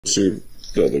See,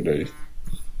 the other day,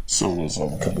 someone was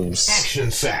on Caboose. Action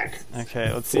sack.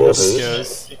 Okay, let's see how this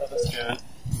goes.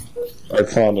 I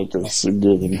found it this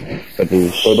given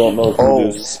Caboose. I don't know if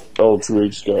this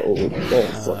L2H got old. Oh,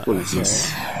 fuck, what is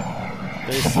this?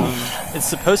 There's some. It's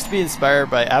supposed to be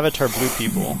inspired by Avatar Blue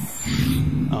People.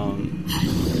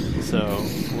 So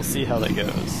we'll see how that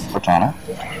goes. Cortana?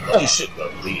 Oh shit,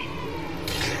 lovely.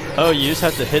 Oh, you just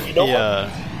have to hit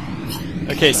the.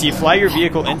 Okay, so you fly your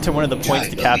vehicle into one of the points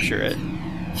to capture it.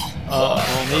 Well,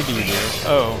 maybe you do.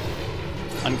 Oh,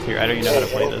 unclear. I don't even know how to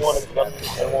play this.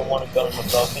 Anyone want a gun in the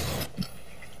balcony?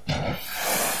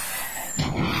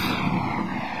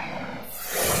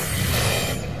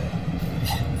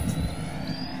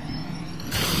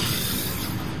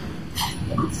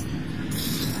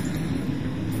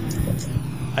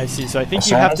 I see. So I think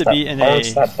you have to be in a. Oh,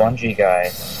 it's that Bungie guy.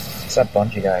 It's that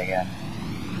Bungie guy again.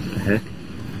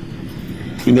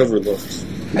 He never left.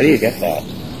 How do you get that?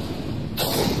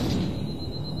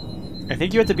 I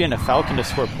think you have to be in a Falcon to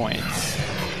score points.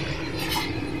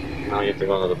 No, you have to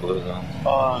go to the blue zone.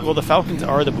 Well, the Falcons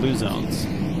are the blue zones.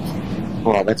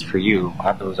 Well, that's for you.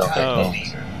 I blue zone. Oh.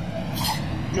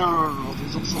 No,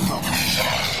 there's also Falcons.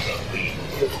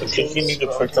 I think you need to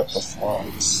pick up the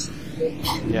flags.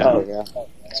 Yeah. Oh, yeah.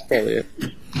 That's probably it.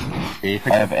 I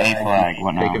have a flag.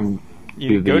 What now?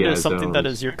 You go to something that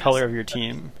is your color of your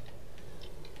team.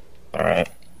 Alright.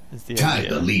 Is the Tag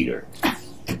idea. the leader.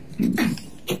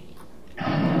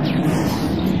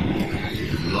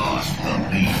 Lost the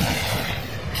lead.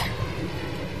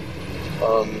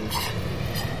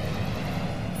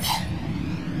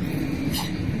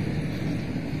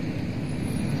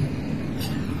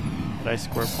 Did I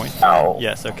score points? Ow.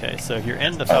 Yes, okay. So if you're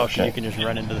in the Falcon, you can just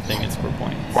run into the thing and score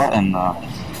points. What in the...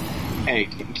 Hey,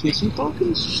 can some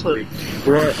Falcons just like...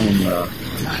 What in the...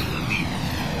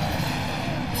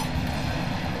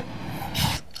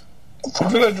 How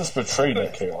did I just betray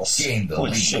that chaos? Gain the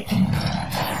Holy lead. shit.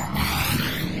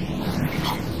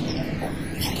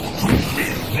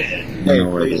 Hey,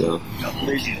 lazy.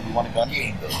 Lazy, you want a gun?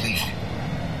 Gain the lead.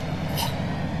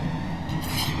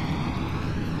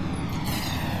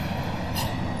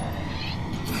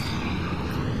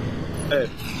 Hey.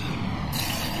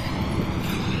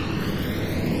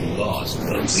 Lost the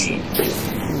lead.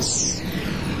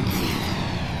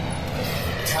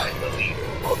 Tag the leader.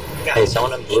 Hey,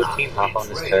 someone on blue team hop on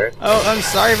this turret. Oh, I'm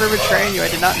sorry for betraying you. I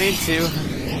did not mean to.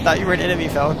 Thought you were an enemy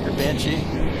Falcon or Banshee.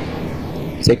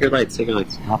 Sacred lights.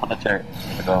 Hop on the turret.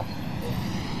 Let's go.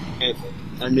 Hey,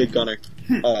 I need gunner.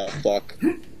 Fuck.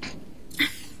 Alright,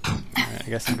 I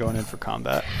guess I'm going in for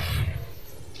combat.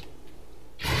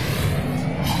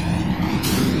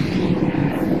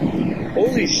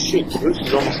 Holy shit, Caboose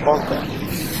is almost spawned back.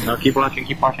 No, keep watching,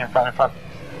 in front, in front.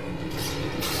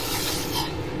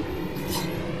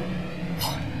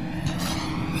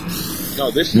 No,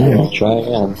 this is Try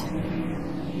again.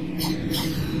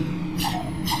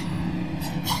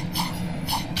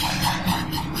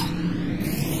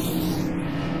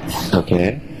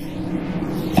 Okay.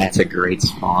 That's a great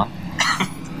spawn.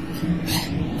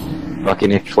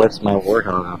 Fucking it flips my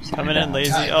warthog upside Coming in down.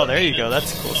 lazy. Oh, there you go.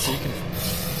 That's cool. So you can.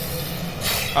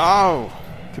 Oh!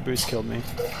 Caboose killed me.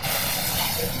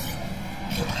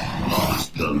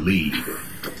 Lost the lead.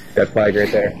 That flag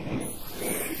right there.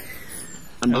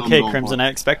 Okay, Crimson, I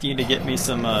expect you to get me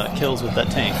some kills with that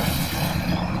tank.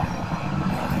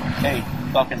 Hey,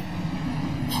 fucking.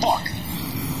 Fuck!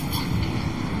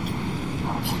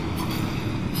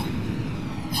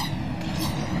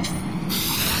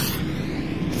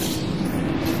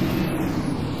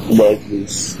 Goodbye,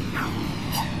 Caboose.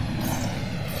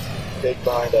 Big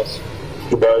behind us.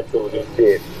 Goodbye,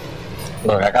 Caboose.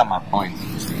 Look, I got my points.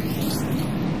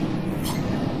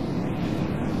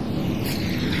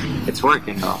 It's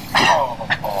working though.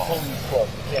 Holy fuck.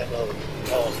 Yeah, no.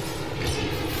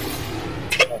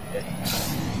 Okay.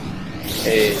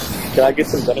 Hey, can I get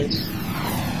some gunners?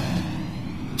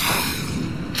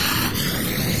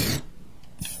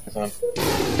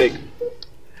 Big.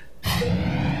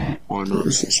 Oh no,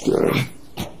 this is good.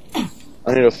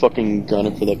 I need a fucking gunner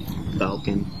for the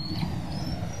Falcon.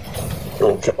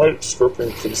 Oh, can my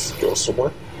Scorpion please go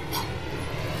somewhere?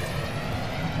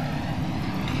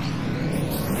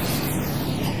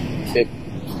 Big.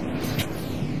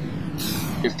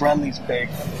 Your friendly's big.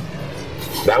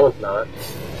 That one's not.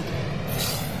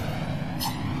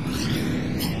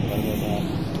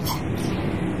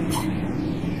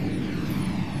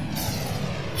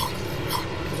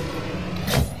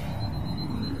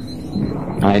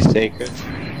 Nice sacred.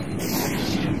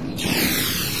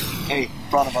 Hey, in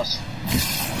front of us.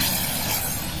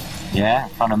 Yeah, in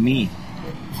front of me.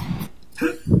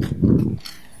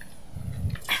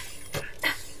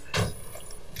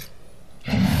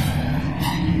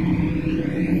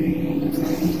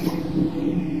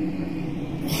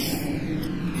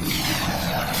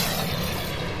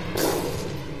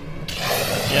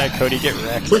 Cody, get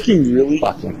wrecked. Freaking really?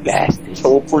 Fucking bastard.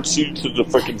 Teleports you to the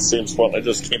freaking same spot I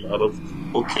just came out of.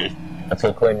 Okay. That's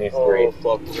what Quinn needs to read.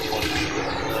 Oh, fuck. We don't want to get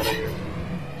out of here.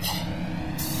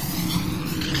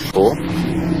 Cool.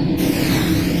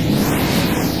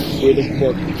 Where the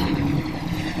fuck?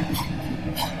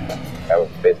 That was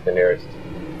bit the nearest.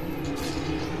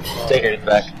 Take it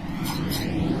back.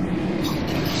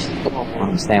 I don't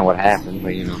understand what happened,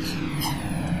 but you know.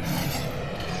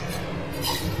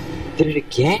 Did it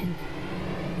again?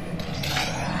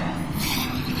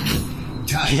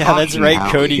 Yeah, that's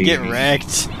right, Cody, get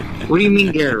wrecked. What do you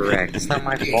mean get wrecked? It's not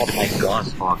my fault my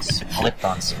Goshawk flipped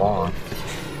on spawn.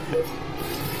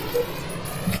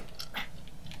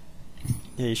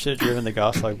 Yeah, you should have driven the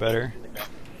Goshawk better.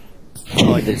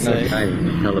 All I can say.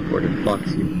 Teleported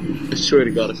fucks you. I swear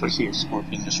to God, if I see a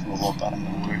scorpion just roll up out of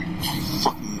nowhere,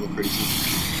 fucking go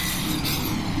crazy.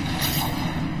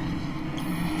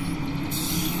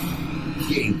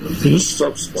 Can you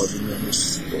stop spotting me on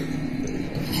this?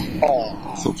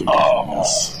 Oh, something. Oh,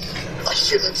 I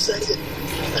should have said it.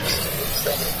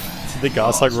 Did the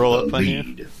Goshawk roll up on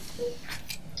you?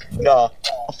 Nah,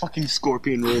 a fucking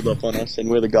scorpion rolled up on us, and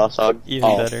we're the Goshawk.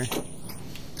 Even better.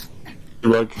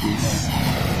 Lucky.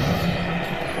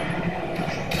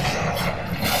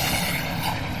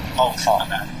 Oh, fuck.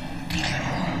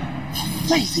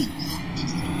 Lazy.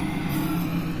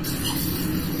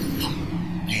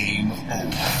 Game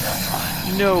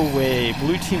over. No way.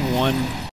 Blue team won